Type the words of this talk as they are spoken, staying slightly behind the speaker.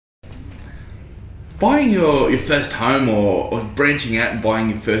Buying your first home or branching out and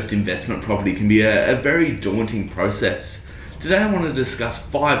buying your first investment property can be a very daunting process. Today I want to discuss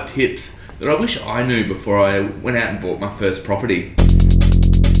 5 tips that I wish I knew before I went out and bought my first property.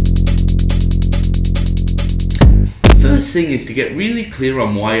 The first thing is to get really clear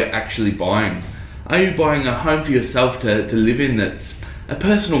on why you're actually buying. Are you buying a home for yourself to live in that's a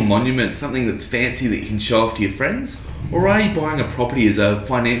personal monument, something that's fancy that you can show off to your friends? Or are you buying a property as a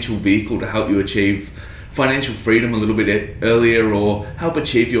financial vehicle to help you achieve financial freedom a little bit earlier or help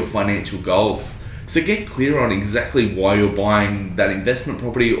achieve your financial goals? So get clear on exactly why you're buying that investment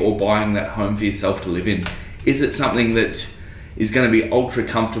property or buying that home for yourself to live in. Is it something that is going to be ultra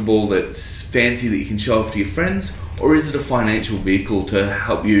comfortable, that's fancy that you can show off to your friends? Or is it a financial vehicle to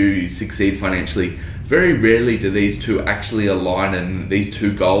help you succeed financially? Very rarely do these two actually align, and these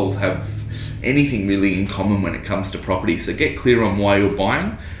two goals have anything really in common when it comes to property. So get clear on why you're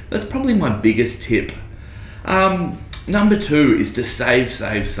buying. That's probably my biggest tip. Number 2 is to save.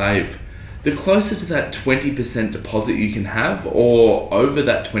 The closer to that 20% deposit you can have, or over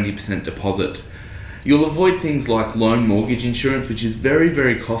that 20% deposit, you'll avoid things like loan mortgage insurance, which is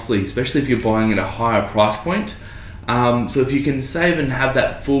very costly, especially if you're buying at a higher price point. So if you can save and have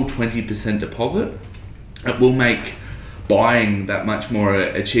that full 20% deposit, it will make buying that much more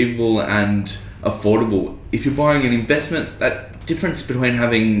achievable and affordable. If you're buying an investment, that difference between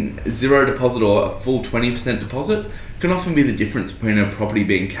having 0 deposit or a full 20% deposit can often be the difference between a property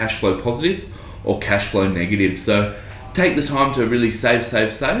being cash flow positive or cash flow negative. So take the time to really save.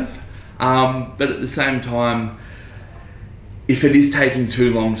 But at the same time, if it is taking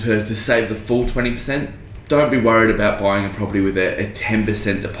too long to save the full 20%, don't be worried about buying a property with a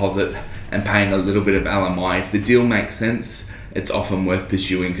 10% deposit and paying a little bit of LMI. If the deal makes sense, it's often worth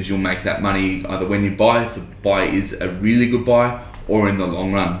pursuing, because you'll make that money either when you buy, if the buy is a really good buy, or in the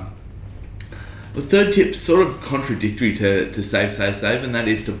long run. The third tip's sort of contradictory to save, and that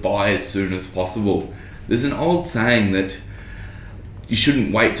is to buy as soon as possible. There's an old saying that you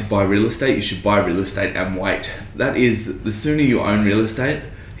shouldn't wait to buy real estate, you should buy real estate and wait. That is, the sooner you own real estate,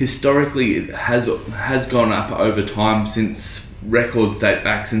 historically it has gone up over time. Since records date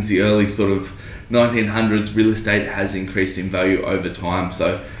back since the early sort of 1900s, real estate has increased in value over time.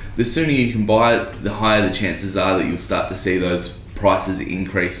 So the sooner you can buy it, the higher the chances are that you'll start to see those prices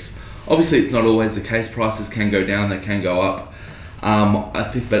increase. Obviously it's not always the case, prices can go down, they can go up.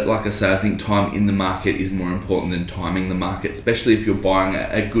 But like I say, I think time in the market is more important than timing the market, especially if you're buying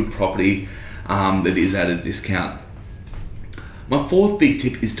a good property that is at a discount. My 4th big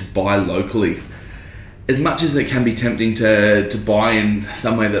tip is to buy locally. As much as it can be tempting to buy in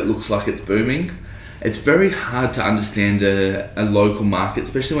somewhere that looks like it's booming, it's very hard to understand a local market,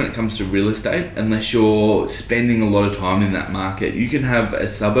 especially when it comes to real estate, unless you're spending a lot of time in that market. You can have a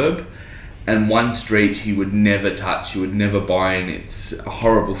suburb and one street you would never touch, you would never buy in, it's a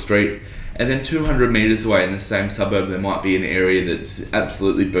horrible street. And then 200 meters away in the same suburb, there might be an area that's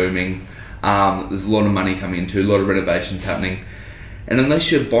absolutely booming. There's a lot of money coming into, a lot of renovations happening. And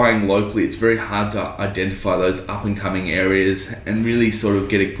unless you're buying locally, it's very hard to identify those up and coming areas and really sort of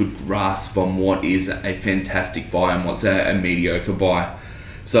get a good grasp on what is a fantastic buy and what's a mediocre buy.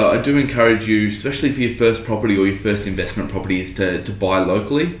 So I do encourage you, especially for your first property or your first investment property, is to buy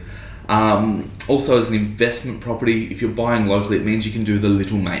locally. Also, as an investment property, if you're buying locally, it means you can do the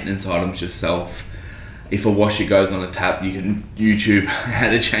little maintenance items yourself. If a washer goes on a tap, you can YouTube how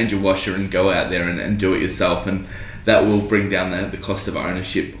to change a washer and go out there and do it yourself, and that will bring down the cost of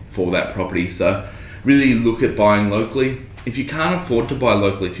ownership for that property. So really look at buying locally. If you can't afford to buy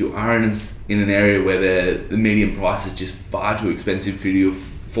locally, if you are in an area where the median price is just far too expensive for you to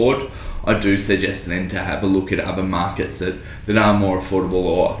afford, I do suggest then to have a look at other markets that are more affordable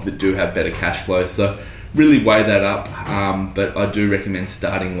or that do have better cash flow. So really weigh that up, but I do recommend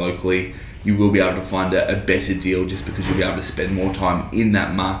starting locally. You will be able to find a better deal just because you'll be able to spend more time in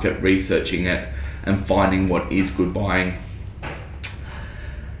that market researching it and finding what is good buying.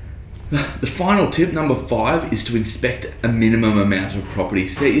 The final tip, number 5, is to inspect a minimum amount of property.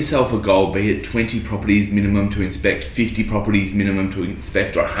 Set yourself a goal, be it 20 properties minimum to inspect, 50 properties minimum to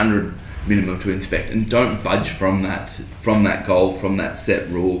inspect, or 100 minimum to inspect, and don't budge from that goal, from that set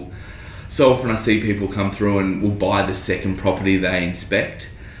rule. So often I see people come through and will buy the second property they inspect,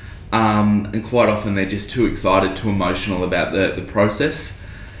 and quite often they're just too excited, too emotional about the process.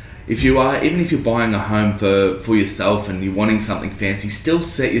 Even if you're buying a home for yourself and you're wanting something fancy, still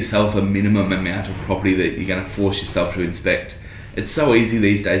set yourself a minimum amount of property that you're going to force yourself to inspect. It's so easy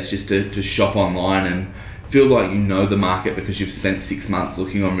these days just to shop online and feel like you know the market because you've spent 6 months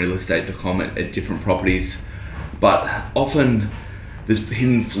looking on realestate.com at different properties. But often there's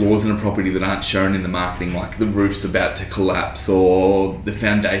hidden flaws in a property that aren't shown in the marketing, like the roof's about to collapse or the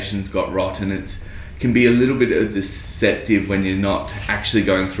foundation's got rot, and it can be a little bit deceptive when you're not actually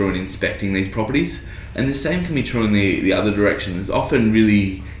going through and inspecting these properties. And the same can be true in the other direction. There's often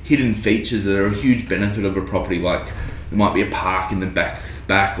really hidden features that are a huge benefit of a property, like there might be a park in the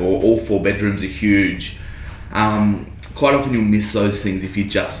back, or all 4 bedrooms are huge. Quite often you'll miss those things if you're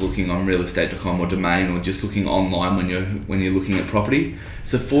just looking on realestate.com or Domain, or just looking online when you're looking at property.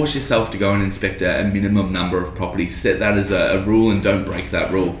 So force yourself to go and inspect a minimum number of properties. Set that as a rule and don't break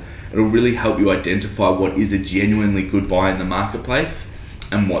that rule. It'll really help you identify what is a genuinely good buy in the marketplace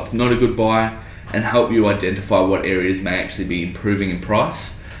and what's not a good buy, and help you identify what areas may actually be improving in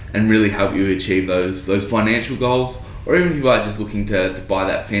price, and really help you achieve those financial goals. Or even if you are just looking to buy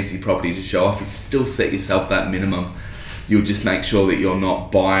that fancy property to show off, if you still set yourself that minimum, you'll just make sure that you're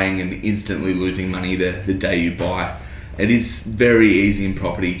not buying and instantly losing money the day you buy. It is very easy in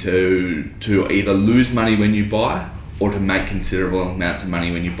property to either lose money when you buy or to make considerable amounts of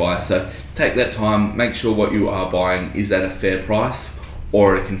money when you buy. So take that time, make sure what you are buying is at a fair price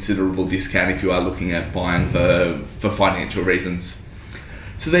or at a considerable discount if you are looking at buying for financial reasons.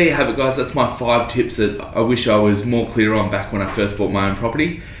 So there you have it, guys. That's my 5 tips that I wish I was more clear on back when I first bought my own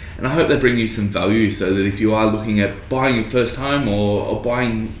property. And I hope they bring you some value, so that if you are looking at buying your first home or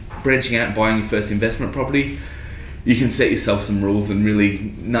branching out and buying your first investment property, you can set yourself some rules and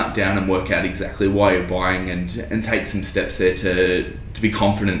really nut down and work out exactly why you're buying, and take some steps there to be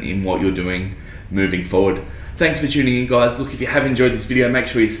confident in what you're doing moving forward. Thanks for tuning in, guys. Look, if you have enjoyed this video, make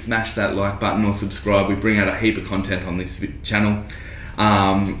sure you smash that like button or subscribe. We bring out a heap of content on this channel,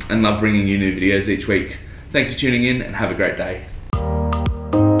 and love bringing you new videos each week. Thanks for tuning in, and have a great day.